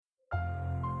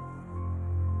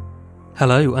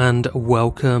Hello and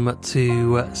welcome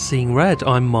to Seeing Red.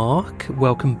 I'm Mark.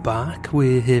 Welcome back.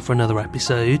 We're here for another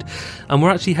episode, and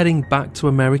we're actually heading back to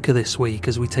America this week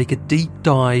as we take a deep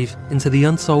dive into the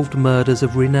unsolved murders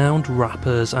of renowned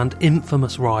rappers and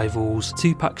infamous rivals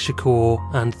Tupac Shakur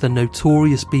and the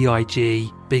notorious B.I.G.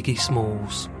 Biggie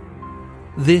Smalls.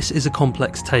 This is a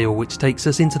complex tale which takes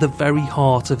us into the very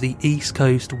heart of the East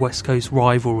Coast-West Coast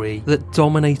rivalry that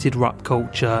dominated rap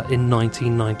culture in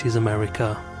 1990s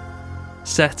America.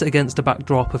 Set against a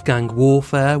backdrop of gang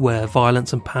warfare where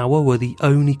violence and power were the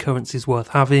only currencies worth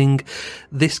having,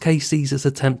 this case sees us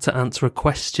attempt to answer a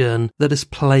question that has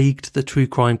plagued the true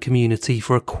crime community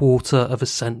for a quarter of a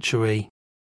century.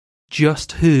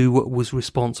 Just who was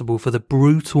responsible for the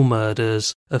brutal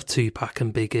murders of Tupac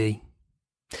and Biggie?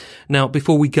 Now,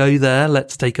 before we go there,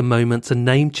 let's take a moment to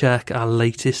name check our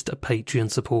latest Patreon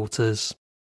supporters.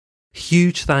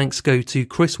 Huge thanks go to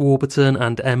Chris Warburton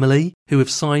and Emily, who have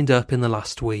signed up in the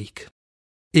last week.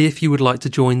 If you would like to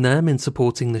join them in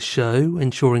supporting the show,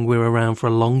 ensuring we're around for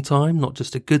a long time, not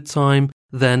just a good time,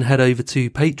 then head over to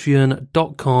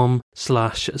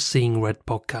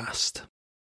patreon.com/seeingredpodcast.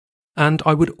 And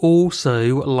I would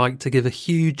also like to give a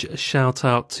huge shout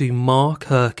out to Mark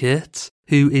Herkett,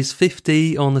 who is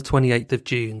 50 on the 28th of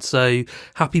June. So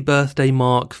happy birthday,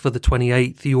 Mark, for the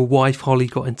 28th. Your wife Holly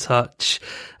got in touch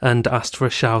and asked for a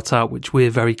shout out, which we're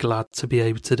very glad to be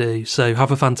able to do. So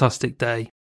have a fantastic day.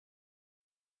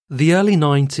 The early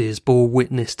 90s bore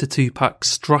witness to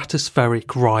Tupac's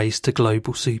stratospheric rise to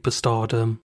global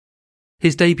superstardom.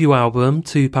 His debut album,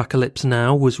 Tupacalypse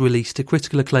Now, was released to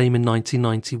critical acclaim in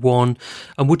 1991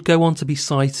 and would go on to be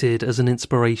cited as an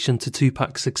inspiration to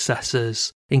Tupac's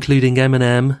successors, including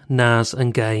Eminem, Nas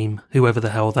and Game, whoever the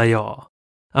hell they are.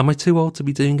 Am I too old to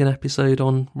be doing an episode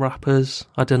on rappers?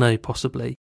 I don't know,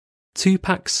 possibly.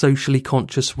 Tupac's socially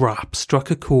conscious rap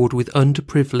struck a chord with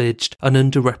underprivileged and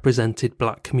underrepresented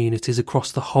black communities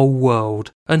across the whole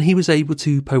world, and he was able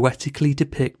to poetically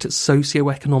depict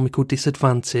socio-economical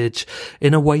disadvantage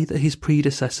in a way that his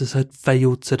predecessors had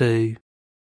failed to do.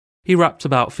 He rapped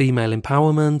about female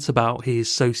empowerment, about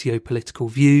his socio-political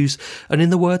views, and in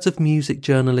the words of music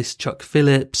journalist Chuck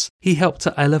Phillips, he helped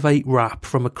to elevate rap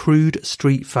from a crude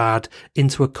street fad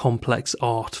into a complex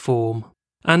art form.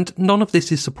 And none of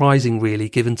this is surprising really,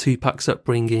 given Tupac's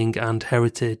upbringing and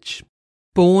heritage.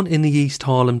 Born in the East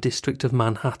Harlem district of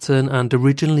Manhattan and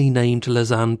originally named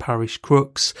Lausanne Parish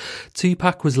Crooks,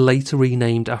 Tupac was later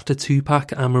renamed after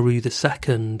Tupac Amaru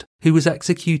II, who was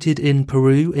executed in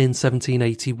Peru in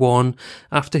 1781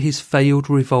 after his failed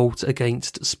revolt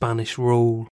against Spanish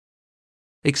rule.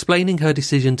 Explaining her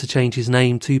decision to change his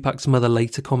name, Tupac's mother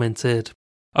later commented,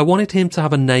 "I wanted him to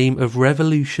have a name of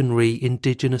revolutionary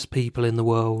indigenous people in the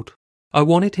world. I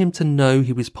wanted him to know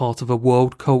he was part of a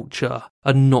world culture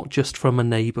and not just from a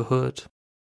neighbourhood."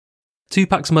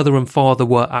 Tupac's mother and father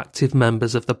were active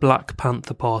members of the Black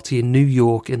Panther Party in New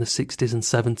York in the 60s and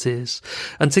 70s,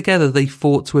 and together they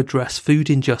fought to address food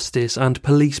injustice and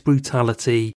police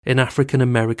brutality in African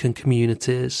American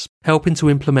communities, helping to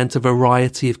implement a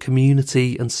variety of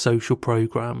community and social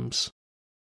programmes.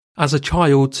 As a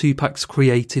child, Tupac's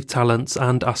creative talents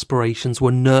and aspirations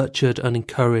were nurtured and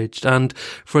encouraged, and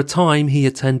for a time he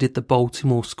attended the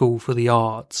Baltimore School for the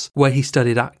Arts, where he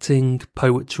studied acting,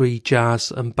 poetry,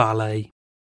 jazz and ballet.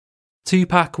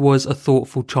 Tupac was a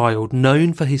thoughtful child,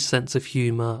 known for his sense of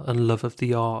humour and love of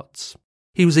the arts.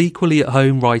 He was equally at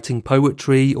home writing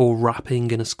poetry or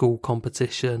rapping in a school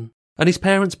competition, and his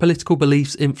parents' political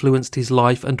beliefs influenced his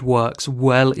life and works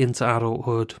well into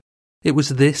adulthood. It was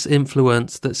this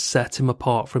influence that set him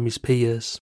apart from his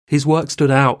peers. His work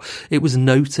stood out, it was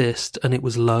noticed, and it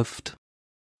was loved.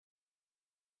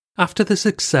 After the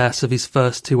success of his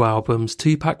first two albums,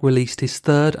 Tupac released his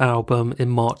third album in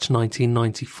March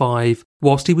 1995,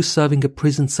 whilst he was serving a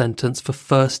prison sentence for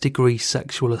first-degree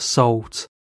sexual assault,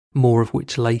 more of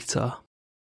which later.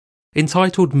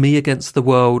 Entitled Me Against the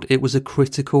World, it was a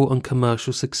critical and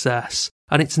commercial success,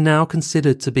 and it's now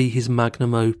considered to be his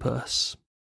magnum opus.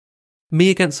 Me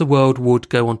Against the World would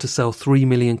go on to sell 3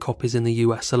 million copies in the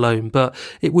US alone, but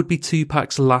it would be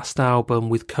Tupac's last album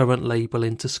with current label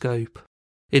Interscope.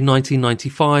 In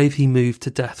 1995, he moved to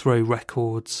Death Row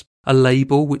Records, a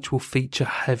label which will feature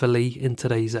heavily in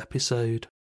today's episode.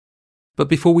 But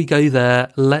before we go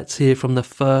there, let's hear from the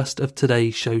first of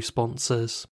today's show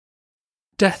sponsors.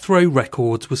 Death Row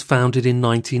Records was founded in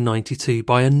 1992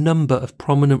 by a number of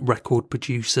prominent record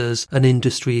producers and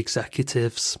industry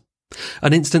executives.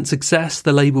 An instant success,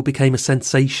 the label became a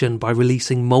sensation by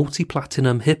releasing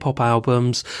multi-platinum hip-hop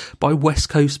albums by West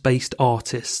Coast-based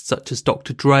artists such as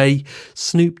Dr. Dre,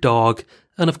 Snoop Dogg,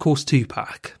 and of course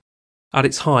Tupac. At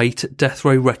its height, Death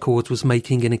Row Records was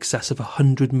making in excess of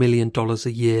 $100 million a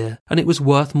year, and it was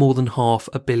worth more than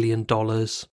 $500 million.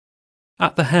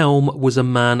 At the helm was a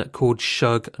man called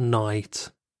Suge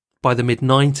Knight. By the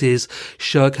mid-90s,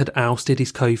 Suge had ousted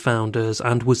his co-founders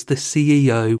and was the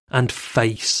CEO and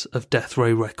face of Death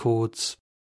Row Records.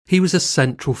 He was a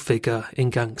central figure in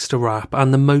gangster rap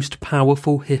and the most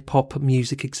powerful hip-hop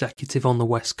music executive on the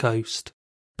West Coast.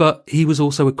 But he was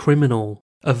also a criminal,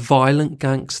 a violent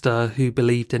gangster who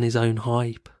believed in his own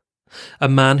hype. A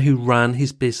man who ran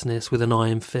his business with an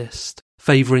iron fist,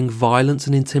 favouring violence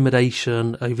and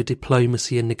intimidation over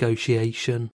diplomacy and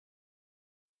negotiation.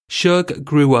 Suge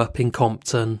grew up in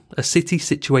Compton, a city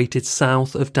situated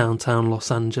south of downtown Los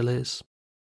Angeles.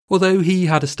 Although he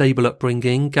had a stable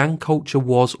upbringing, gang culture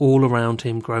was all around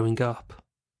him growing up.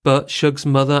 But Suge's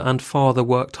mother and father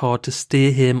worked hard to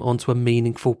steer him onto a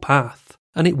meaningful path,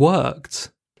 and it worked.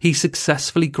 He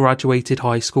successfully graduated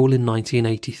high school in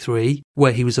 1983,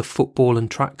 where he was a football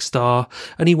and track star,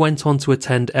 and he went on to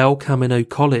attend El Camino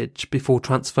College before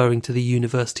transferring to the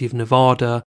University of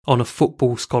Nevada on a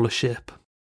football scholarship.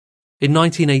 In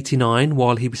 1989,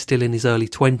 while he was still in his early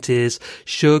 20s,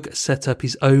 Suge set up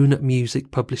his own music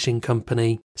publishing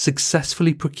company,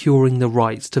 successfully procuring the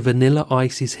rights to Vanilla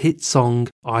Ice's hit song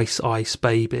Ice Ice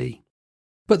Baby.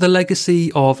 But the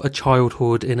legacy of a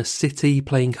childhood in a city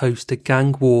playing host to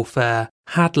gang warfare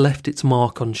had left its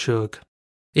mark on Suge.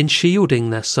 In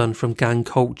shielding their son from gang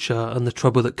culture and the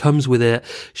trouble that comes with it,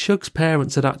 Suge's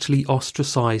parents had actually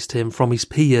ostracised him from his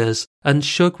peers, and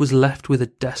Suge was left with a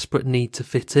desperate need to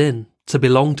fit in, to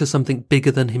belong to something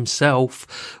bigger than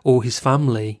himself or his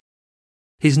family.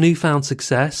 His newfound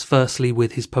success, firstly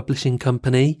with his publishing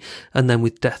company and then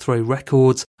with Death Row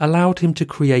Records, allowed him to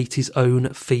create his own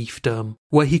fiefdom,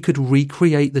 where he could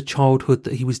recreate the childhood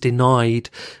that he was denied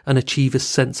and achieve a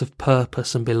sense of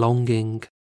purpose and belonging.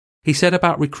 He set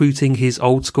about recruiting his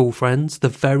old school friends, the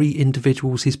very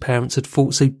individuals his parents had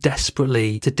fought so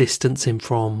desperately to distance him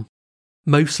from.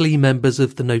 Mostly members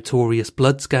of the notorious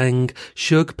Bloods gang,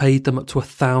 Suge paid them up to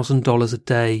 $1,000 a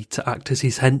day to act as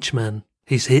his henchmen,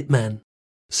 his hitmen.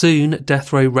 Soon,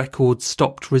 Death Row Records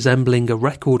stopped resembling a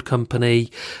record company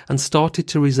and started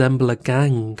to resemble a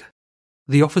gang.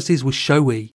 The offices were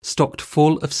showy, stocked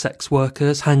full of sex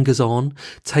workers, hangers-on,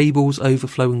 tables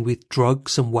overflowing with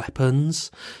drugs and weapons.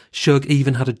 Suge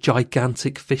even had a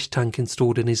gigantic fish tank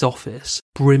installed in his office,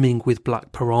 brimming with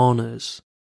black piranhas.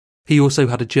 He also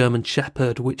had a German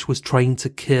Shepherd which was trained to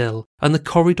kill, and the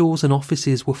corridors and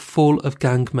offices were full of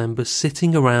gang members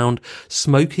sitting around,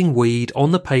 smoking weed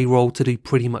on the payroll to do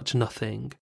pretty much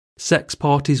nothing. Sex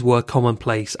parties were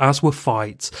commonplace, as were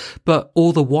fights, but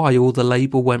all the while the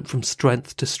label went from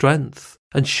strength to strength,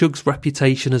 and Suge's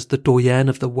reputation as the doyen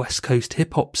of the West Coast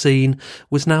hip-hop scene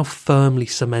was now firmly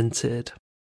cemented.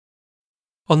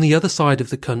 On the other side of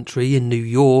the country, in New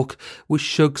York, was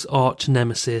Suge's arch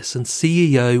nemesis and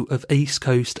CEO of East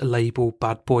Coast label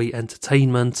Bad Boy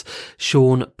Entertainment,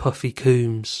 Sean Puffy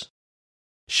Combs.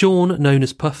 Sean, known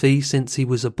as Puffy since he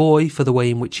was a boy for the way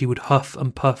in which he would huff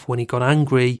and puff when he got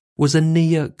angry, was a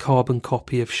near carbon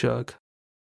copy of Suge.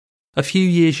 A few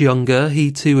years younger,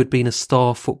 he too had been a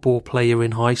star football player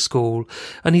in high school,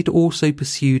 and he'd also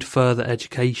pursued further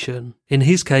education, in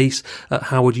his case at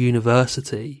Howard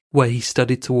University, where he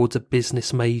studied towards a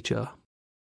business major.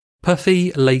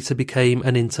 Puffy later became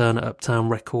an intern at Uptown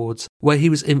Records, where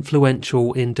he was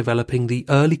influential in developing the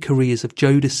early careers of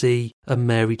Jodeci and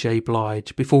Mary J.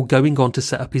 Blige, before going on to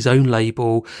set up his own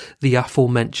label, the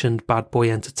aforementioned Bad Boy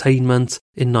Entertainment,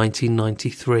 in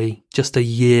 1993, just a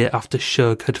year after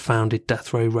Suge had founded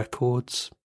Death Row Records.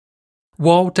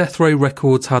 While Death Row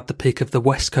Records had the pick of the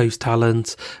West Coast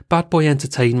talent, Bad Boy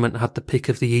Entertainment had the pick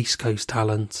of the East Coast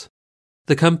talent.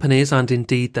 The companies, and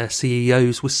indeed their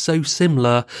CEOs, were so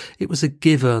similar, it was a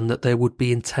given that there would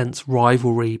be intense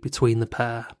rivalry between the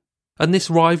pair. And this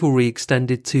rivalry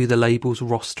extended to the label's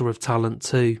roster of talent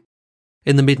too.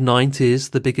 In the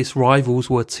mid-90s, the biggest rivals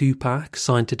were Tupac,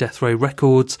 signed to Death Row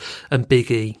Records, and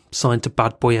Biggie, signed to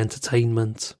Bad Boy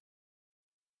Entertainment.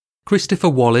 Christopher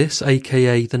Wallace,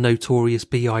 aka the notorious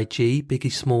B.I.G.,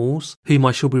 Biggie Smalls, whom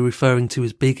I shall be referring to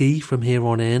as Biggie from here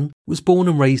on in, was born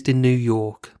and raised in New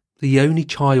York, the only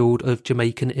child of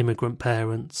Jamaican immigrant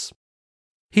parents.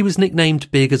 He was nicknamed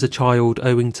Big as a child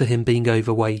owing to him being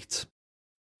overweight.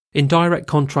 In direct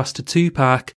contrast to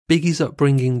Tupac, Biggie's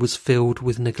upbringing was filled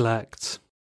with neglect.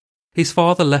 His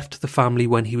father left the family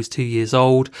when he was 2 years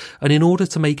old, and in order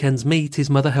to make ends meet,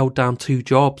 his mother held down 2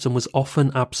 jobs and was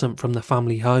often absent from the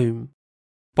family home.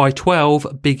 By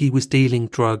 12, Biggie was dealing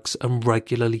drugs and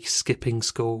regularly skipping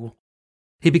school.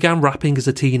 He began rapping as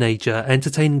a teenager,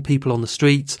 entertaining people on the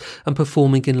streets and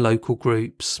performing in local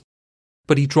groups.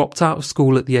 But he dropped out of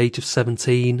school at the age of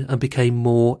 17 and became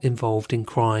more involved in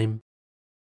crime.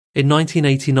 In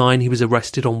 1989, he was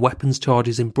arrested on weapons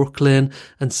charges in Brooklyn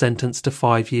and sentenced to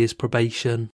 5 years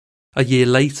probation. A year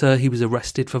later, he was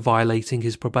arrested for violating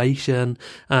his probation,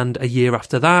 and a year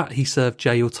after that, he served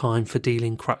jail time for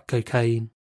dealing crack cocaine.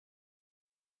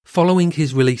 Following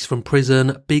his release from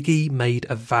prison, Biggie made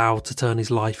a vow to turn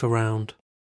his life around.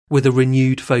 With a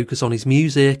renewed focus on his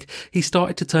music, he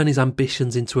started to turn his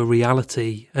ambitions into a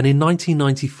reality, and in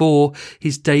 1994,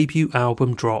 his debut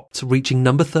album dropped, reaching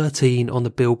number 13 on the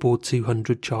Billboard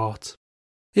 200 chart.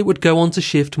 It would go on to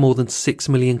shift more than 6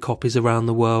 million copies around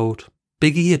the world.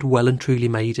 Biggie had well and truly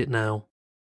made it now.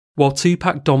 While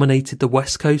Tupac dominated the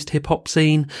West Coast hip-hop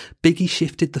scene, Biggie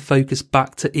shifted the focus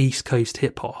back to East Coast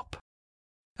hip-hop.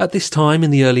 At this time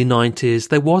in the early 90s,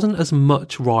 there wasn't as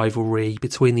much rivalry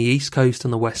between the East Coast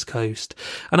and the West Coast,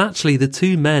 and actually the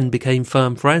two men became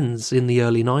firm friends in the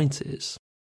early 90s.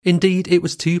 Indeed, it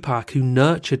was Tupac who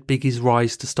nurtured Biggie's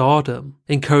rise to stardom,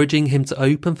 encouraging him to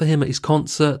open for him at his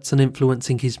concerts and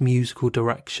influencing his musical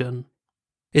direction.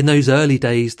 In those early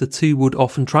days, the two would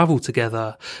often travel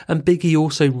together, and Biggie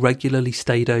also regularly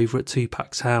stayed over at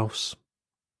Tupac's house.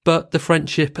 But the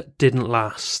friendship didn't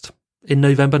last. In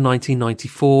November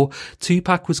 1994,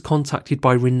 Tupac was contacted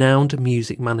by renowned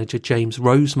music manager James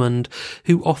Rosemond,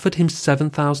 who offered him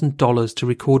 $7,000 to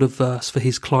record a verse for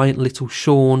his client Little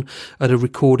Sean at a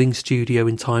recording studio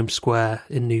in Times Square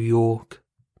in New York.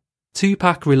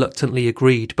 Tupac reluctantly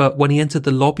agreed, but when he entered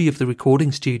the lobby of the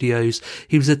recording studios,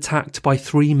 he was attacked by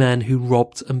 3 men who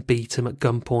robbed and beat him at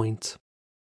gunpoint.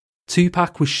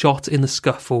 Tupac was shot in the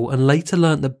scuffle and later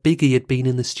learnt that Biggie had been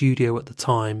in the studio at the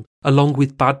time, along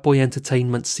with Bad Boy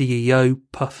Entertainment CEO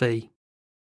Puffy.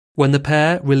 When the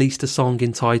pair released a song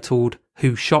entitled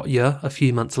Who Shot Ya a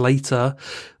few months later,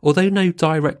 although no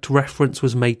direct reference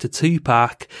was made to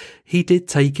Tupac, he did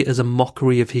take it as a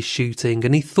mockery of his shooting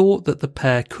and he thought that the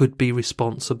pair could be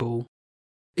responsible.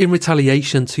 In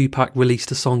retaliation, Tupac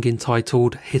released a song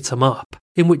entitled Hit 'Em Up,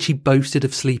 in which he boasted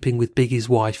of sleeping with Biggie's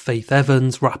wife Faith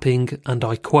Evans, rapping, and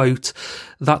I quote,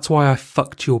 "That's why I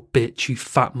fucked your bitch, you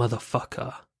fat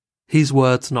motherfucker." His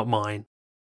words, not mine.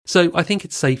 So I think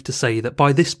it's safe to say that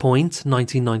by this point,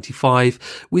 1995,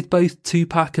 with both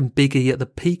Tupac and Biggie at the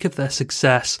peak of their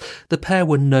success, the pair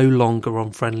were no longer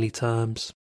on friendly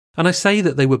terms. And I say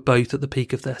that they were both at the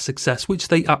peak of their success, which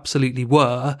they absolutely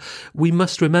were. We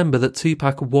must remember that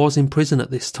Tupac was in prison at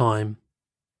this time.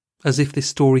 As if this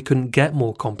story couldn't get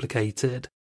more complicated.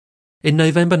 In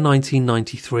November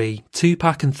 1993,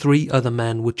 Tupac and 3 other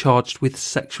men were charged with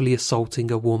sexually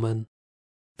assaulting a woman.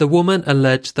 The woman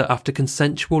alleged that after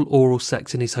consensual oral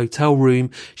sex in his hotel room,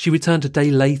 she returned a day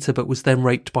later but was then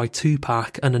raped by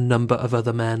Tupac and a number of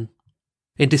other men.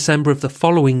 In December of the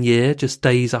following year, just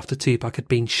days after Tupac had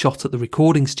been shot at the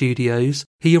recording studios,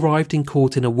 he arrived in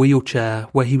court in a wheelchair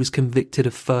where he was convicted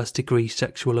of first-degree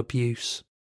sexual abuse.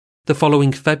 The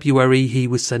following February, he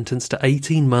was sentenced to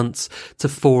 18 months to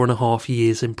 4.5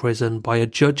 years in prison by a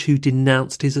judge who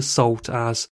denounced his assault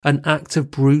as an act of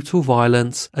brutal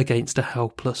violence against a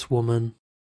helpless woman.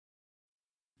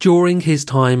 During his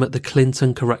time at the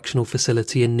Clinton Correctional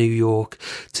Facility in New York,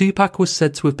 Tupac was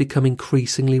said to have become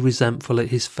increasingly resentful at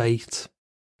his fate.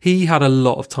 He had a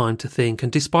lot of time to think,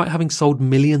 and despite having sold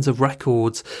millions of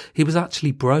records, he was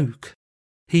actually broke.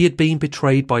 He had been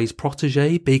betrayed by his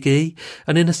protege, Biggie,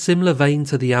 and in a similar vein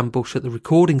to the ambush at the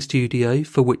recording studio,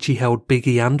 for which he held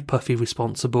Biggie and Puffy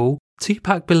responsible,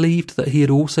 Tupac believed that he had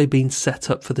also been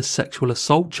set up for the sexual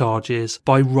assault charges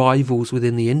by rivals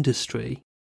within the industry.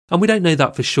 And we don't know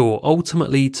that for sure.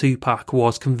 Ultimately, Tupac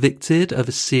was convicted of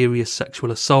a serious sexual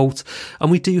assault,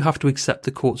 and we do have to accept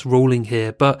the court's ruling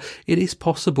here, but it is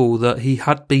possible that he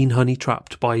had been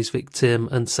honey-trapped by his victim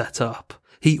and set up.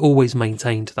 He always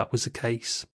maintained that was the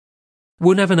case.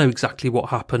 We'll never know exactly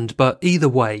what happened, but either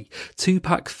way,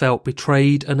 Tupac felt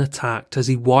betrayed and attacked as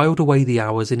he whiled away the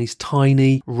hours in his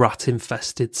tiny,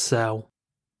 rat-infested cell.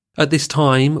 At this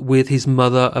time, with his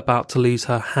mother about to lose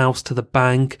her house to the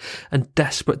bank and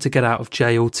desperate to get out of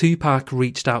jail, Tupac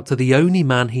reached out to the only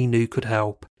man he knew could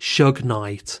help, Suge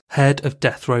Knight, head of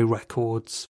Death Row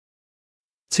Records.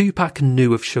 Tupac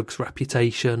knew of Suge's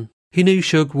reputation. He knew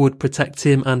Suge would protect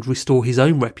him and restore his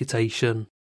own reputation.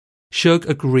 Suge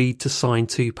agreed to sign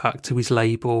Tupac to his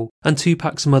label, and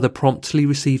Tupac's mother promptly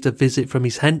received a visit from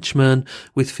his henchman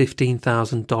with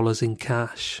 $15,000 in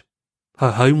cash.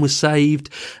 Her home was saved,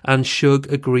 and Suge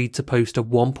agreed to post a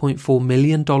 $1.4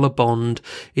 million bond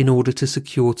in order to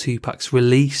secure Tupac's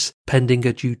release pending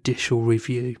a judicial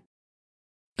review.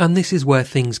 And this is where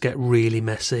things get really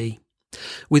messy.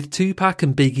 With Tupac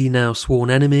and Biggie now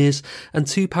sworn enemies, and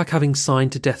Tupac having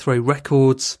signed to Death Row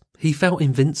Records, he felt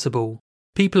invincible.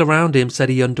 People around him said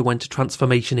he underwent a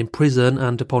transformation in prison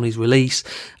and upon his release,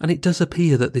 and it does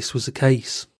appear that this was the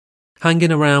case.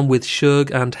 Hanging around with Suge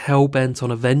and hell-bent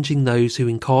on avenging those who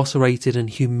incarcerated and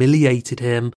humiliated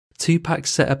him, Tupac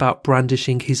set about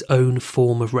brandishing his own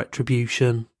form of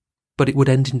retribution. But it would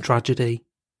end in tragedy.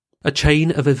 A chain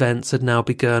of events had now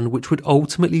begun which would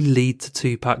ultimately lead to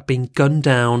Tupac being gunned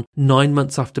down 9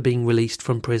 months after being released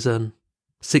from prison.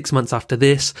 6 months after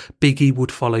this, Biggie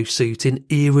would follow suit in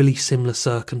eerily similar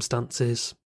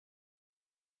circumstances.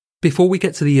 Before we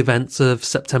get to the events of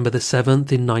September the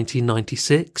 7th in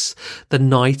 1996, the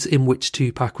night in which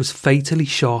Tupac was fatally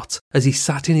shot as he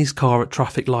sat in his car at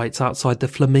traffic lights outside the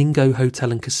Flamingo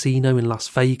Hotel and Casino in Las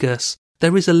Vegas,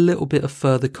 there is a little bit of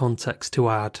further context to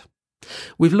add.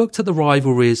 We've looked at the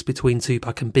rivalries between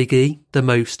Tupac and Biggie, the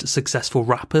most successful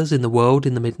rappers in the world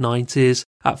in the mid-90s,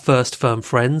 at first firm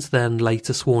friends, then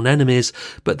later sworn enemies,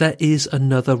 but there is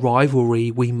another rivalry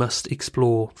we must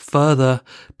explore further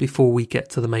before we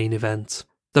get to the main event.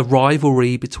 The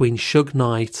rivalry between Suge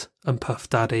Knight and Puff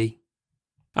Daddy.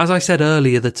 As I said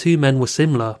earlier, the two men were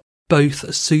similar,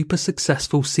 both super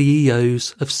successful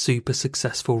CEOs of super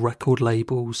successful record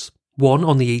labels, one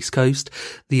on the East Coast,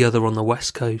 the other on the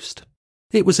West Coast.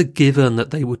 It was a given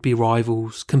that they would be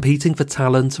rivals, competing for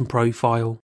talent and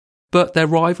profile. But their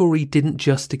rivalry didn't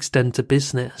just extend to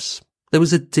business. There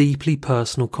was a deeply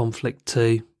personal conflict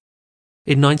too.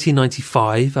 In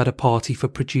 1995, at a party for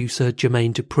producer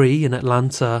Jermaine Dupri in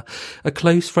Atlanta, a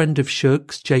close friend of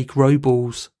Suge's, Jake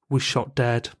Robles, was shot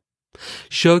dead.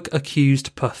 Suge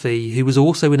accused Puffy, who was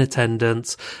also in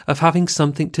attendance, of having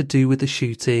something to do with the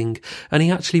shooting, and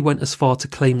he actually went as far to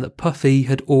claim that Puffy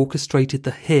had orchestrated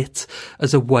the hit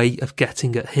as a way of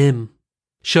getting at him.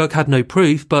 Suge had no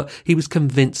proof, but he was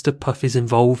convinced of Puffy's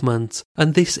involvement,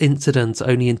 and this incident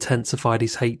only intensified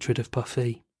his hatred of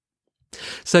Puffy.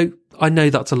 So, I know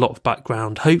that's a lot of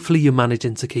background. Hopefully you're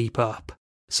managing to keep up.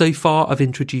 So far, I've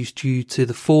introduced you to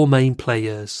the four main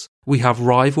players. We have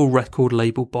rival record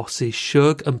label bosses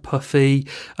Suge and Puffy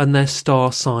and their star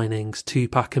signings,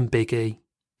 Tupac and Biggie.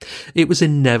 It was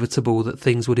inevitable that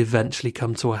things would eventually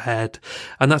come to a head,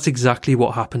 and that's exactly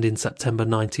what happened in September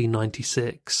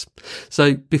 1996.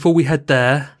 So before we head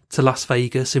there, to Las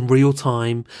Vegas in real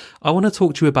time, I want to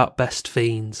talk to you about Best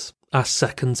Fiends, our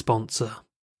second sponsor.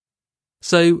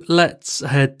 So let's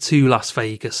head to Las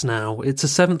Vegas now. It's the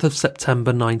 7th of September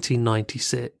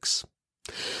 1996.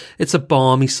 It's a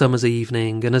balmy summer's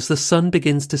evening, and as the sun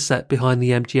begins to set behind the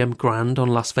MGM Grand on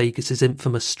Las Vegas's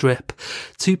infamous strip,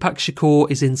 Tupac Shakur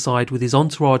is inside with his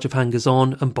entourage of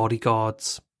hangers-on and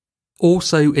bodyguards.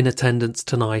 Also in attendance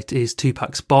tonight is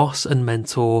Tupac's boss and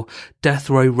mentor, Death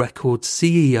Row Records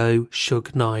CEO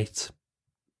Suge Knight.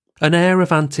 An air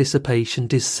of anticipation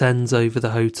descends over the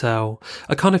hotel,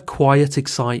 a kind of quiet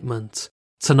excitement.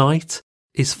 Tonight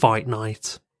is fight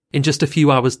night. In just a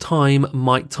few hours' time,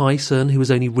 Mike Tyson, who has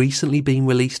only recently been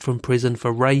released from prison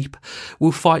for rape,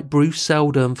 will fight Bruce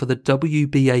Seldon for the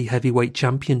WBA Heavyweight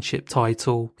Championship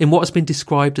title in what has been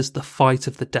described as the fight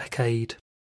of the decade.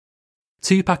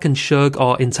 Tupac and Suge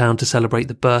are in town to celebrate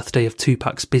the birthday of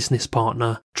Tupac's business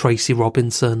partner, Tracy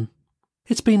Robinson.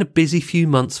 It's been a busy few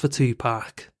months for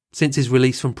Tupac. Since his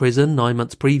release from prison 9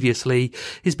 months previously,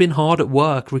 he's been hard at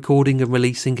work recording and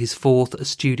releasing his fourth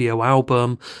studio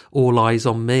album, All Eyes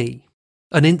on Me.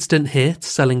 An instant hit,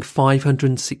 selling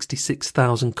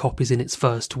 566,000 copies in its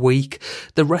first week,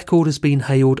 the record has been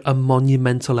hailed a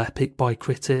monumental epic by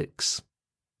critics.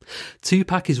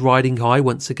 Tupac is riding high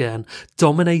once again,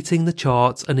 dominating the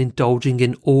charts and indulging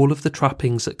in all of the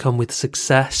trappings that come with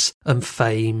success and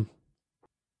fame.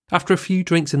 After a few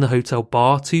drinks in the hotel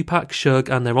bar, Tupac, Suge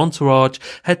and their entourage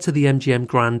head to the MGM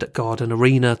Grand Garden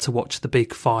Arena to watch the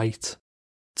big fight.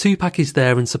 Tupac is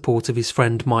there in support of his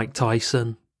friend Mike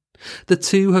Tyson. The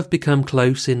two have become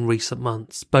close in recent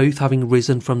months, both having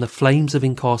risen from the flames of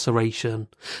incarceration.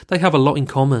 They have a lot in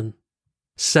common.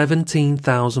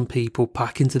 17,000 people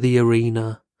pack into the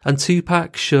arena, and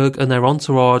Tupac, Suge and their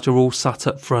entourage are all sat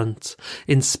up front,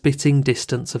 in spitting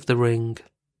distance of the ring.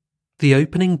 The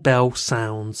opening bell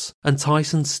sounds, and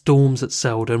Tyson storms at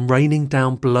Seldon, raining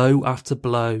down blow after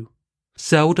blow.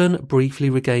 Seldon briefly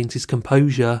regains his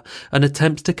composure and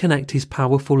attempts to connect his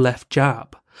powerful left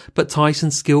jab, but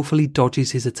Tyson skillfully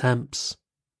dodges his attempts.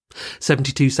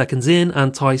 72 seconds in,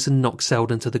 and Tyson knocks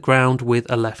Seldon to the ground with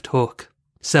a left hook.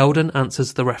 Seldon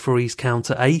answers the referee's count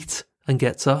at 8 and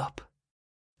gets up.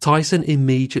 Tyson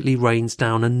immediately rains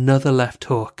down another left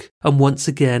hook, and once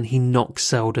again he knocks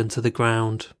Seldon to the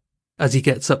ground. As he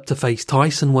gets up to face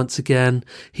Tyson once again,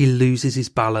 he loses his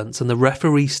balance and the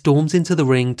referee storms into the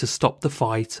ring to stop the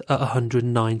fight at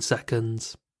 109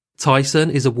 seconds. Tyson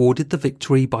is awarded the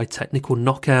victory by technical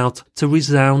knockout to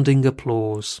resounding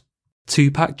applause.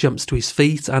 Tupac jumps to his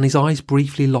feet and his eyes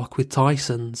briefly lock with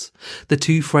Tyson's, the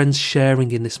two friends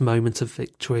sharing in this moment of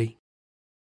victory.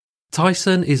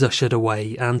 Tyson is ushered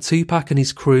away and Tupac and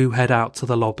his crew head out to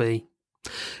the lobby.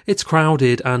 It's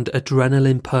crowded and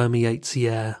adrenaline permeates the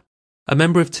air. A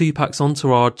member of Tupac's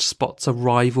entourage spots a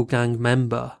rival gang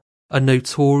member, a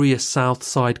notorious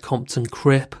Southside Compton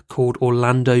Crip called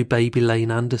Orlando Baby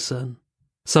Lane Anderson.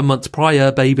 Some months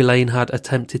prior, Baby Lane had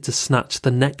attempted to snatch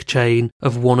the neck chain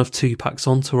of one of Tupac's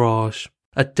entourage,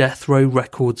 a Death Row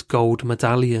Records gold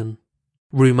medallion.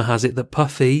 Rumour has it that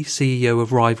Puffy, CEO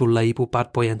of rival label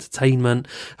Bad Boy Entertainment,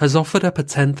 has offered up a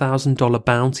 $10,000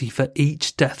 bounty for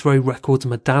each Death Row Records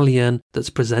medallion that's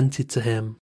presented to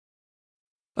him.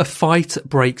 A fight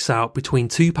breaks out between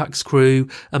Tupac's crew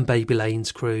and Baby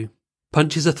Lane's crew.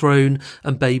 Punches are thrown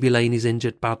and Baby Lane is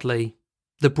injured badly.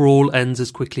 The brawl ends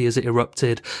as quickly as it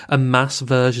erupted, a mass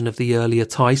version of the earlier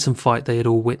Tyson fight they had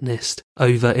all witnessed,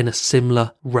 over in a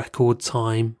similar record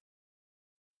time.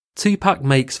 Tupac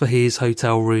makes for his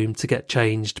hotel room to get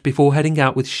changed before heading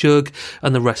out with Suge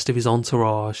and the rest of his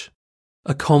entourage.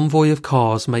 A convoy of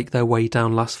cars make their way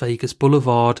down Las Vegas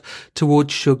Boulevard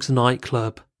towards Suge's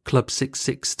nightclub, Club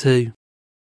 662.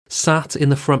 Sat in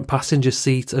the front passenger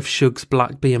seat of Suge's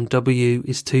black BMW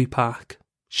is Tupac.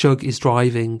 Suge is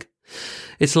driving.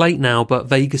 It's late now, but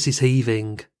Vegas is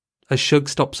heaving. As Suge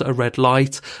stops at a red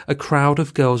light, a crowd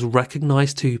of girls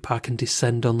recognise Tupac and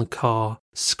descend on the car,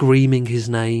 screaming his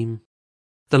name.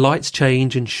 The lights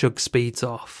change and Suge speeds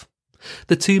off.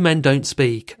 The two men don't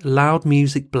speak. Loud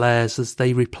music blares as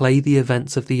they replay the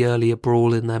events of the earlier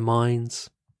brawl in their minds.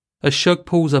 As Suge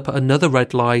pulls up at another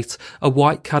red light, a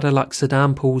white Cadillac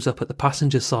sedan pulls up at the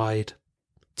passenger side.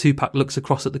 Tupac looks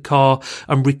across at the car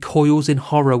and recoils in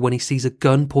horror when he sees a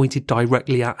gun pointed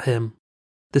directly at him.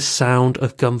 The sound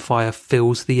of gunfire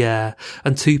fills the air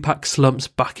and Tupac slumps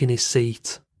back in his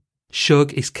seat.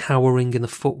 Suge is cowering in the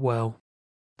footwell.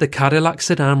 The Cadillac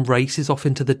sedan races off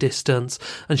into the distance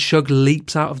and Suge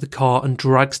leaps out of the car and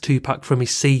drags Tupac from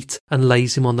his seat and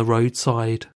lays him on the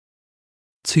roadside.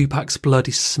 Tupac's blood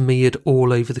is smeared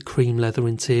all over the cream leather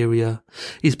interior.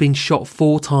 He's been shot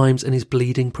 4 times and is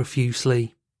bleeding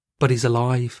profusely. But he's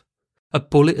alive. A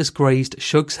bullet has grazed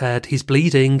Suge's head. He's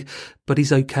bleeding, but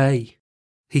he's okay.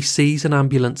 He sees an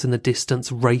ambulance in the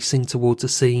distance racing towards the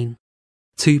scene.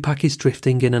 Tupac is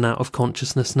drifting in and out of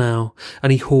consciousness now,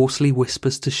 and he hoarsely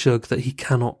whispers to Suge that he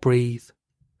cannot breathe.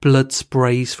 Blood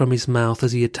sprays from his mouth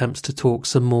as he attempts to talk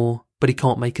some more, but he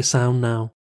can't make a sound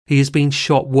now. He has been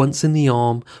shot once in the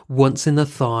arm, once in the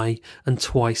thigh, and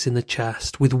twice in the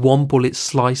chest, with one bullet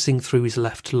slicing through his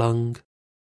left lung.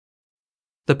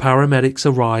 The paramedics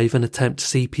arrive and attempt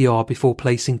CPR before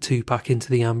placing Tupac into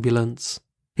the ambulance.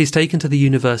 He's taken to the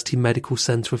University Medical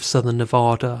Center of Southern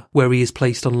Nevada, where he is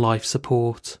placed on life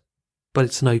support. But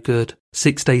it's no good.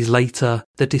 6 days later,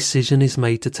 the decision is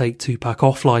made to take Tupac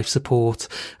off life support,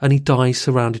 and he dies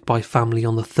surrounded by family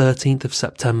on the 13th of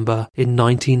September in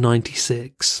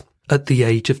 1996, at the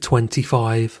age of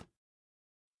 25.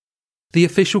 The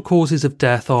official causes of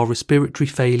death are respiratory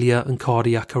failure and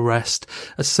cardiac arrest,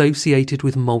 associated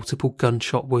with multiple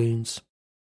gunshot wounds.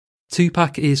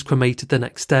 Tupac is cremated the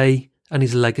next day, and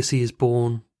his legacy is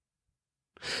born.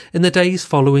 In the days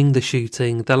following the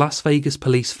shooting, the Las Vegas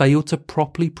police failed to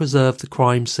properly preserve the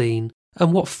crime scene,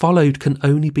 and what followed can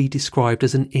only be described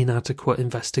as an inadequate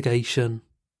investigation.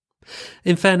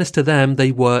 In fairness to them,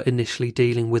 they were initially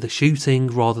dealing with a shooting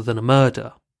rather than a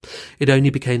murder. It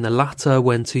only became the latter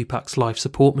when Tupac's life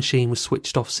support machine was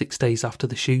switched off 6 days after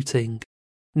the shooting.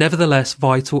 Nevertheless,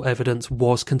 vital evidence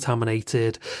was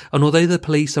contaminated, and although the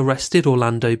police arrested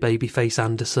Orlando Babyface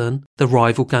Anderson, the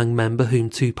rival gang member whom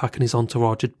Tupac and his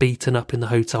entourage had beaten up in the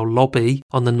hotel lobby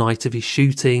on the night of his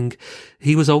shooting,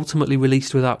 he was ultimately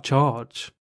released without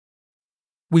charge.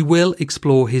 We will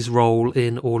explore his role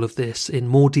in all of this in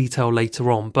more detail later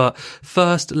on, but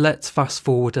first let's fast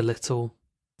forward a little.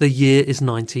 The year is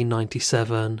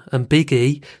 1997, and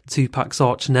Biggie, Tupac's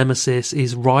arch nemesis,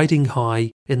 is riding high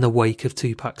in the wake of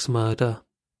Tupac's murder.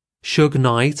 Suge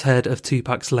Knight, head of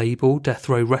Tupac's label, Death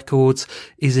Row Records,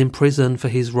 is in prison for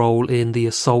his role in the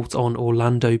assault on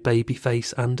Orlando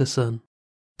Babyface Anderson.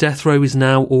 Death Row is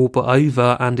now all but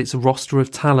over, and its roster of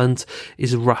talent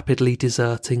is rapidly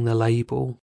deserting the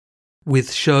label.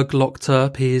 With Suge locked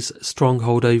up, his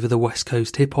stronghold over the West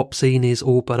Coast hip-hop scene is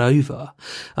all but over,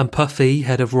 and Puffy,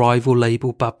 head of rival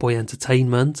label Bad Boy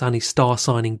Entertainment, and his star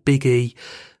signing Biggie,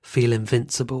 feel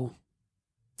invincible.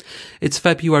 It's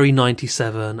February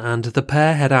 97 and the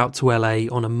pair head out to LA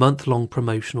on a month-long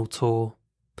promotional tour.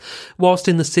 Whilst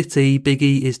in the city,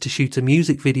 Biggie is to shoot a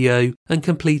music video and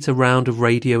complete a round of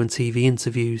radio and TV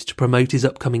interviews to promote his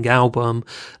upcoming album,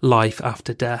 Life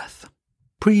After Death.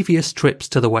 Previous trips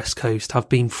to the West Coast have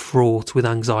been fraught with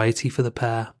anxiety for the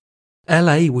pair.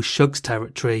 LA was Suge's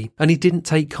territory, and he didn't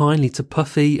take kindly to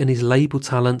Puffy and his label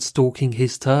talent stalking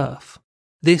his turf.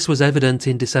 This was evident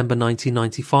in December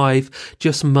 1995,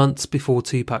 just months before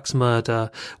Tupac's murder,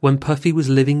 when Puffy was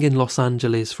living in Los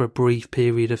Angeles for a brief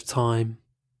period of time.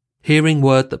 Hearing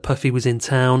word that Puffy was in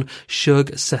town,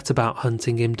 Suge set about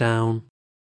hunting him down.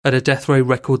 At a Death Row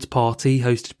Records party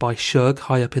hosted by Suge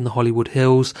high up in the Hollywood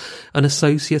Hills, an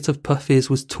associate of Puffy's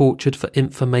was tortured for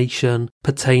information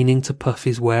pertaining to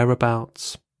Puffy's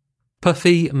whereabouts.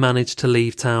 Puffy managed to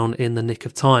leave town in the nick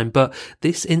of time, but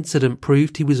this incident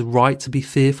proved he was right to be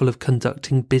fearful of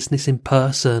conducting business in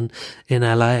person in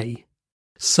LA.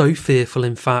 So fearful,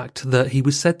 in fact, that he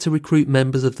was said to recruit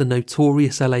members of the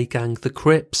notorious LA gang, the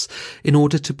Crips, in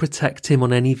order to protect him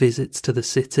on any visits to the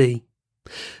city.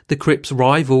 The Crips'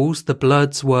 rivals, the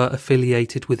Bloods, were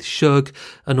affiliated with Suge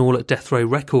and all at Death Row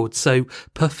Records, so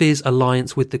Puffy's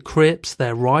alliance with the Crips,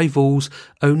 their rivals,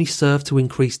 only served to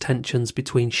increase tensions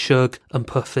between Suge and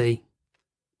Puffy.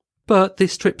 But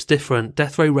this trip's different.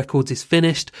 Death Row Records is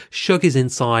finished, Suge is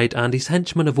inside, and his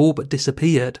henchmen have all but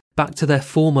disappeared, back to their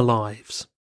former lives.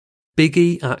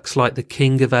 Biggie acts like the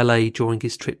king of LA during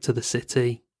his trip to the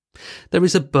city. There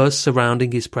is a buzz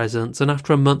surrounding his presence, and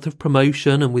after a month of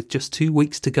promotion and with just 2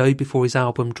 weeks to go before his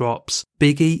album drops,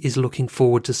 Biggie is looking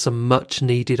forward to some much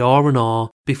needed R&R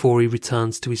before he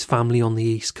returns to his family on the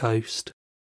East Coast.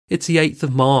 It's the 8th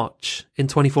of March. In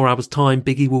 24 hours' time,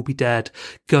 Biggie will be dead,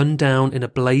 gunned down in a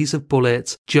blaze of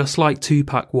bullets, just like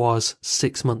Tupac was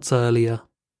 6 months earlier.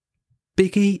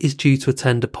 Biggie is due to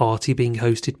attend a party being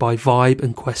hosted by Vibe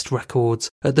and Quest Records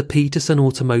at the Peterson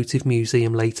Automotive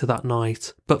Museum later that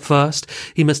night. But first,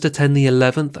 he must attend the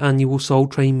 11th Annual Soul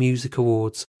Train Music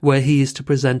Awards, where he is to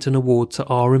present an award to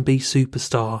R&B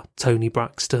superstar Toni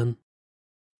Braxton.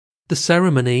 The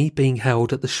ceremony, being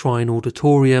held at the Shrine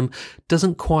Auditorium,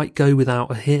 doesn't quite go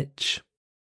without a hitch.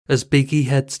 As Biggie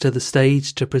heads to the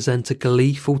stage to present a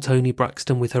gleeful Toni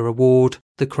Braxton with her award,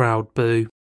 the crowd boo.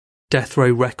 Death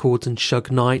Row Records and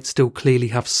Suge Knight still clearly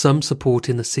have some support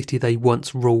in the city they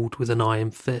once ruled with an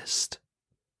iron fist.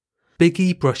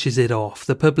 Biggie brushes it off.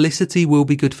 The publicity will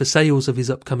be good for sales of his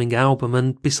upcoming album,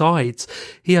 and besides,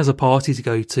 he has a party to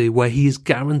go to where he is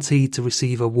guaranteed to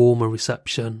receive a warmer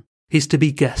reception. He's to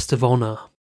be guest of honour.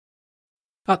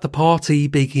 At the party,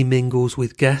 Biggie mingles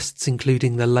with guests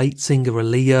including the late singer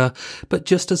Aaliyah, but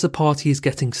just as the party is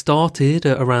getting started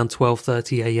at around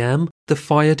 12:30 a.m, the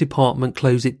fire department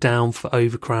close it down for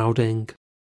overcrowding.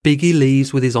 Biggie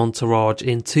leaves with his entourage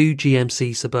in 2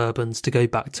 GMC Suburbans to go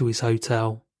back to his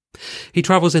hotel. He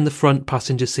travels in the front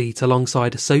passenger seat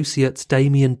alongside associates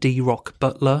Damian D-Rock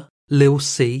Butler, Lil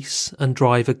Cease and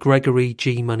driver Gregory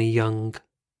G Money Young.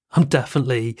 I'm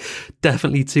definitely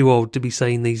too old to be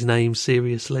saying these names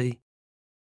seriously.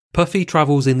 Puffy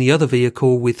travels in the other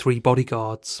vehicle with 3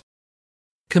 bodyguards.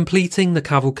 Completing the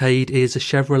cavalcade is a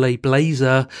Chevrolet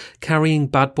Blazer carrying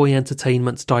Bad Boy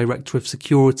Entertainment's Director of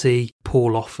Security,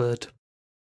 Paul Offord.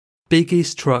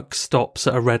 Biggie's truck stops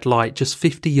at a red light just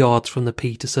 50 yards from the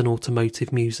Peterson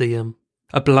Automotive Museum.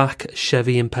 A black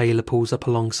Chevy Impala pulls up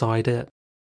alongside it.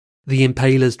 The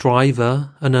Impala's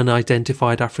driver, an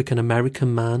unidentified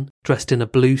African-American man, dressed in a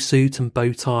blue suit and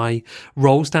bow tie,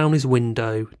 rolls down his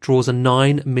window, draws a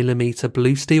 9mm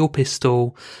blue steel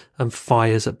pistol and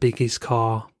fires at Biggie's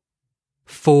car.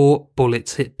 4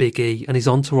 bullets hit Biggie and his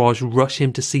entourage rush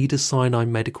him to Cedars-Sinai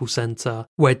Medical Center,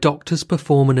 where doctors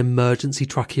perform an emergency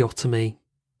tracheotomy.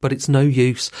 But it's no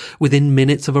use. Within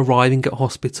minutes of arriving at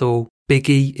hospital,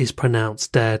 Biggie is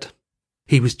pronounced dead.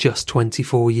 He was just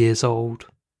 24 years old.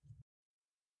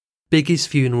 Biggie's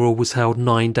funeral was held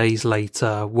 9 days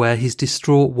later, where his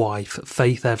distraught wife,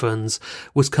 Faith Evans,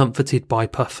 was comforted by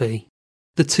Puffy.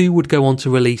 The two would go on to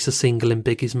release a single in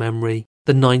Biggie's memory,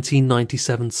 the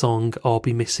 1997 song I'll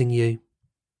Be Missing You.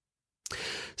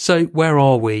 So where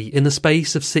are we? In the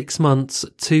space of 6 months,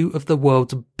 2 of the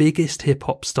world's biggest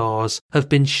hip-hop stars have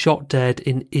been shot dead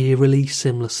in eerily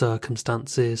similar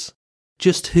circumstances.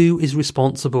 Just who is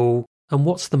responsible and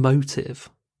what's the motive?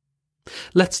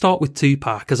 Let's start with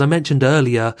Tupac. As I mentioned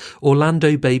earlier,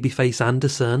 Orlando Babyface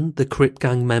Anderson, the Crip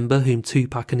gang member whom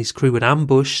Tupac and his crew had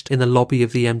ambushed in the lobby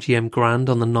of the MGM Grand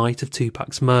on the night of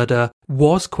Tupac's murder,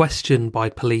 was questioned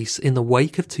by police in the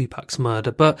wake of Tupac's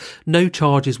murder, but no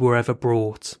charges were ever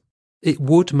brought. It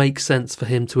would make sense for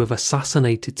him to have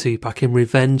assassinated Tupac in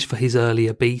revenge for his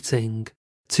earlier beating.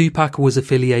 Tupac was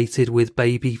affiliated with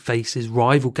Babyface's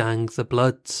rival gang, the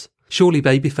Bloods. Surely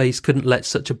Babyface couldn't let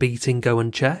such a beating go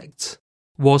unchecked.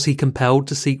 Was he compelled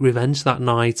to seek revenge that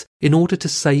night in order to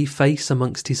save face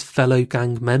amongst his fellow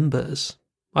gang members?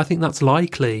 I think that's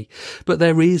likely, but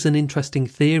there is an interesting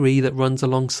theory that runs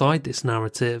alongside this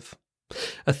narrative.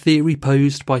 A theory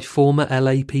posed by former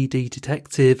LAPD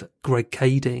detective Greg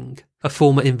Kading, a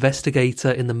former investigator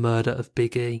in the murder of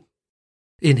Biggie.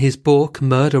 In his book,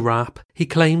 Murder Rap, he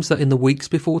claims that in the weeks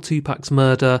before Tupac's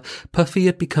murder, Puffy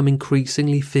had become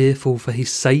increasingly fearful for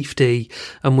his safety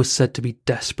and was said to be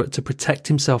desperate to protect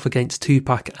himself against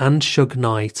Tupac and Suge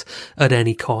Knight at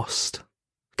any cost.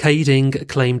 Kading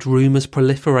claimed rumours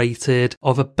proliferated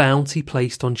of a bounty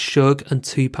placed on Suge and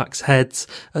Tupac's heads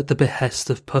at the behest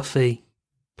of Puffy.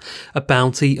 A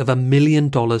bounty of $1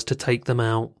 million to take them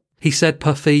out. He said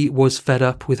Puffy was fed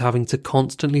up with having to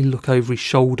constantly look over his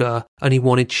shoulder and he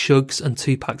wanted Suge's and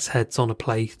Tupac's heads on a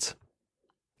plate.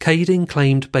 Kading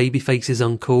claimed Babyface's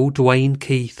uncle, Dwayne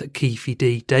Keefy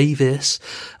D. Davis,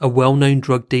 a well-known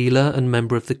drug dealer and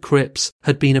member of the Crips,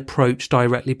 had been approached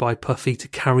directly by Puffy to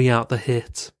carry out the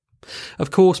hit.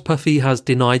 Of course, Puffy has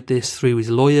denied this through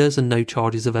his lawyers and no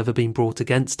charges have ever been brought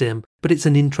against him, but it's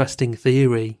an interesting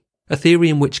theory. A theory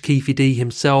in which Keefy D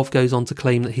himself goes on to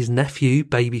claim that his nephew,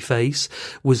 Babyface,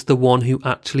 was the one who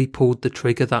actually pulled the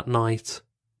trigger that night.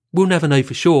 We'll never know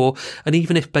for sure, and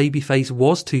even if Babyface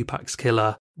was Tupac's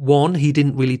killer, one, he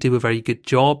didn't really do a very good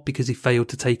job because he failed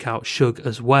to take out Suge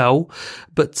as well,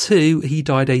 but two, he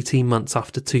died 18 months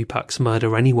after Tupac's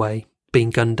murder anyway, being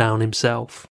gunned down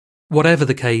himself. Whatever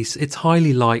the case, it's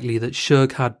highly likely that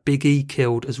Suge had Biggie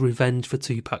killed as revenge for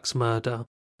Tupac's murder.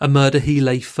 A murder he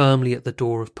lay firmly at the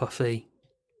door of Puffy.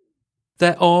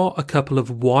 There are a couple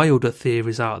of wilder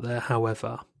theories out there,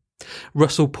 however.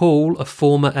 Russell Paul, a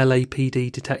former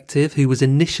LAPD detective who was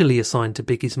initially assigned to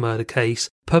Biggie's murder case,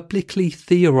 publicly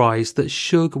theorised that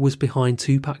Suge was behind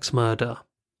Tupac's murder.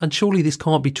 And surely this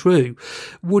can't be true.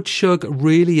 Would Suge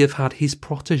really have had his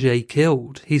protégé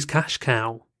killed, his cash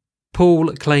cow? Paul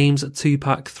claims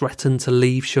Tupac threatened to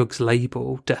leave Suge's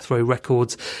label, Death Row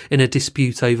Records, in a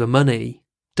dispute over money.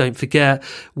 Don't forget,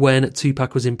 when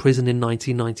Tupac was in prison in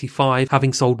 1995,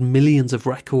 having sold millions of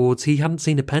records, he hadn't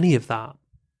seen a penny of that.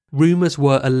 Rumours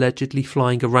were allegedly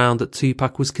flying around that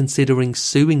Tupac was considering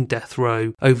suing Death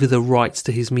Row over the rights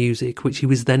to his music, which he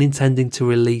was then intending to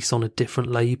release on a different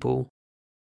label.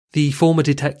 The former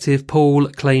detective Paul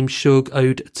claimed Suge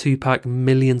owed Tupac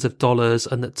millions of dollars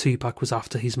and that Tupac was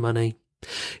after his money.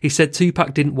 He said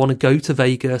Tupac didn't want to go to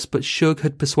Vegas, but Suge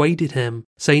had persuaded him,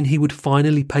 saying he would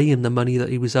finally pay him the money that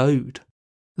he was owed.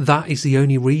 That is the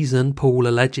only reason, Paul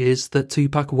alleges, that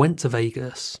Tupac went to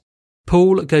Vegas.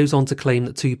 Paul goes on to claim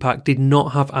that Tupac did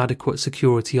not have adequate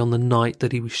security on the night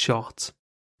that he was shot.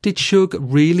 Did Suge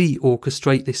really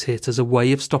orchestrate this hit as a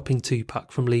way of stopping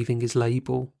Tupac from leaving his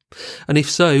label? And if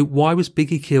so, why was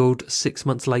Biggie killed 6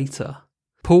 months later?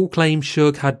 Paul claims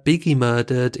Suge had Biggie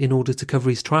murdered in order to cover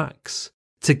his tracks,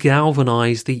 to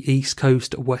galvanise the East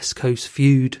Coast-West Coast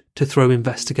feud, to throw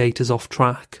investigators off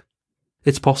track.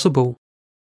 It's possible.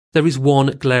 There is one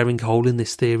glaring hole in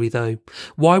this theory though.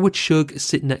 Why would Suge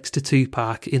sit next to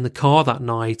Tupac in the car that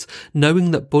night,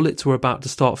 knowing that bullets were about to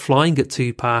start flying at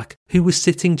Tupac, who was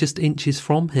sitting just inches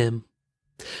from him?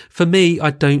 For me, I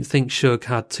don't think Suge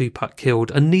had Tupac killed,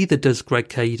 and neither does Greg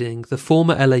Kading, the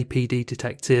former LAPD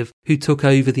detective who took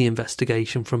over the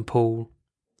investigation from Paul.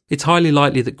 It's highly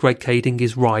likely that Greg Kading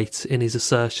is right in his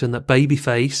assertion that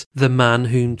Babyface, the man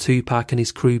whom Tupac and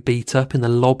his crew beat up in the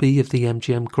lobby of the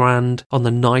MGM Grand on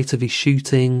the night of his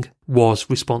shooting, was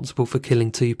responsible for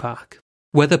killing Tupac.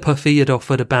 Whether Puffy had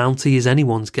offered a bounty is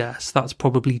anyone's guess, that's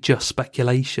probably just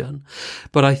speculation.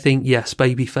 But I think, yes,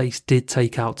 Babyface did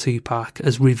take out Tupac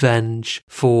as revenge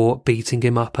for beating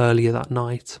him up earlier that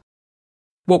night.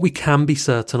 What we can be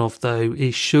certain of, though,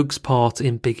 is Suge's part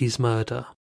in Biggie's murder.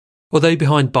 Although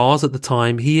behind bars at the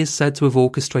time, he is said to have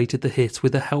orchestrated the hit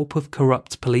with the help of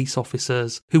corrupt police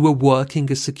officers who were working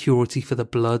as security for the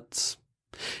Bloods.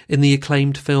 In the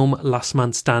acclaimed film Last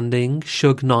Man Standing,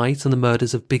 Suge Knight and the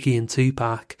Murders of Biggie and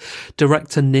Tupac,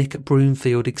 director Nick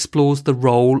Broomfield explores the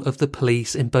role of the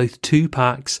police in both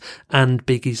Tupac's and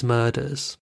Biggie's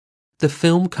murders. The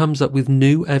film comes up with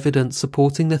new evidence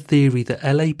supporting the theory that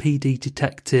LAPD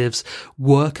detectives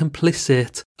were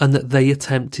complicit and that they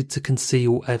attempted to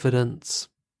conceal evidence.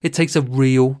 It takes a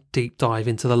real deep dive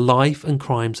into the life and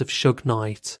crimes of Suge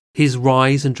Knight, his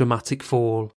rise and dramatic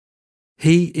fall.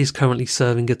 He is currently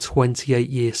serving a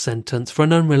 28-year sentence for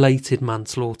an unrelated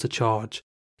manslaughter charge.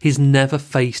 He's never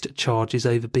faced charges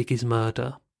over Biggie's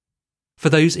murder. For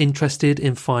those interested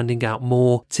in finding out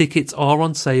more, tickets are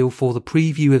on sale for the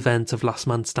preview event of Last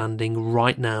Man Standing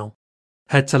right now.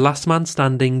 Head to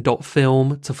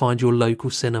lastmanstanding.film to find your local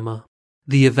cinema.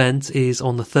 The event is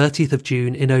on the 30th of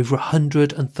June in over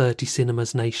 130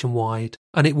 cinemas nationwide,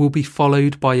 and it will be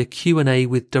followed by a Q&A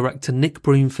with director Nick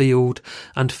Broomfield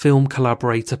and film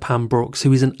collaborator Pam Brooks,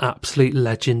 who is an absolute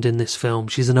legend in this film.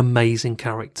 She's an amazing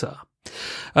character.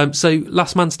 So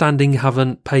Last Man Standing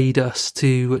haven't paid us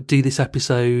to do this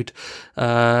episode.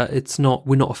 We're not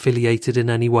affiliated in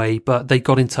any way, but they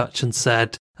got in touch and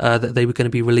said that they were going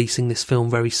to be releasing this film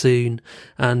very soon,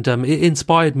 and it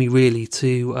inspired me really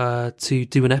to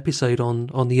do an episode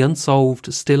on the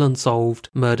still unsolved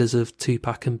murders of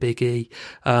Tupac and Biggie.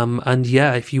 And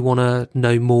yeah, if you want to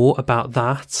know more about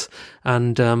that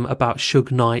and about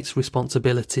Suge Knight's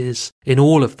responsibilities in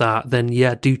all of that, then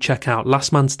yeah, do check out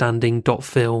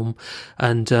lastmanstanding.film,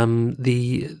 and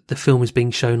the film is being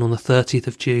shown on the 30th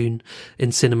of June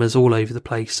in cinemas all over the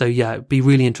place. So yeah, it'd be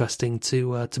really interesting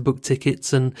to book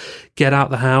tickets and get out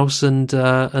the house and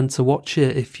to watch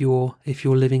it if you're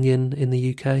living in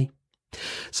the UK.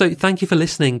 So thank you for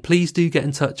listening. Please do get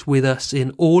in touch with us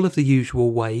in all of the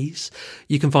usual ways.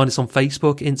 You can find us on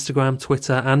Facebook, Instagram,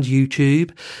 Twitter and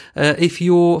YouTube. If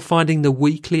you're finding the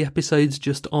weekly episodes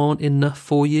just aren't enough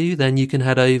for you, then you can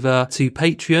head over to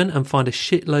Patreon and find a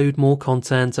shitload more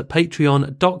content at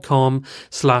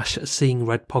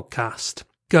patreon.com/seeingredpodcast.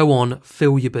 Go on,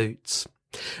 fill your boots.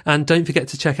 And don't forget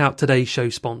to check out today's show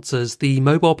sponsors, the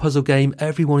mobile puzzle game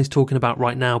everyone is talking about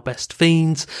right now, Best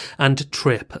Fiends, and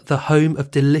Trip, the home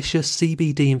of delicious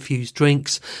CBD-infused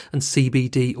drinks and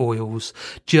CBD oils.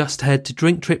 Just head to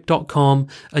drinktrip.com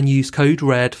and use code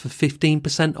RED for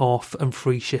 15% off and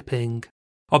free shipping.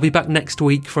 I'll be back next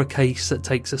week for a case that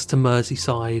takes us to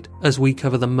Merseyside as we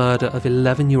cover the murder of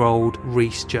 11-year-old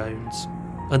Reece Jones.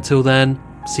 Until then,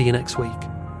 see you next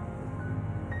week.